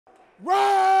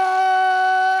right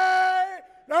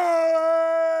now.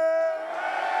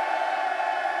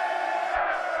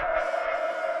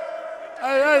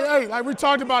 Hey, like we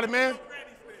talked about it, man.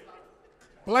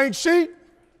 Blank sheet,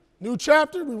 new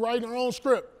chapter, we write our own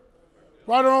script.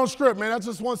 Write our own script, man. That's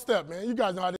just one step, man. You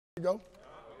guys know how this go.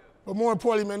 But more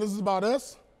importantly, man, this is about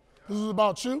us. This is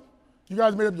about you. You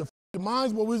guys made up your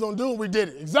minds what we was going to do, and we did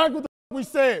it. Exactly what we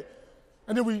said,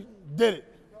 and then we did it.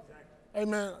 Hey,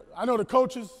 man, I know the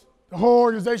coaches, the whole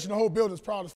organization, the whole building is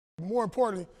proud of us. More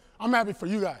importantly, I'm happy for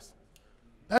you guys.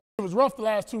 That was rough the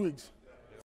last 2 weeks.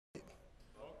 The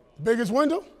biggest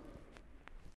window,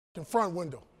 the front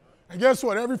window. And guess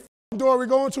what? Every door we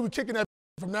go into, we're kicking that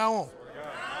from now on.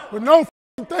 With no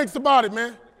thanks about it,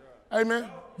 man. Hey, man,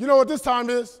 you know what this time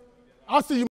is? I'll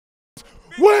see you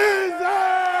Wednesday!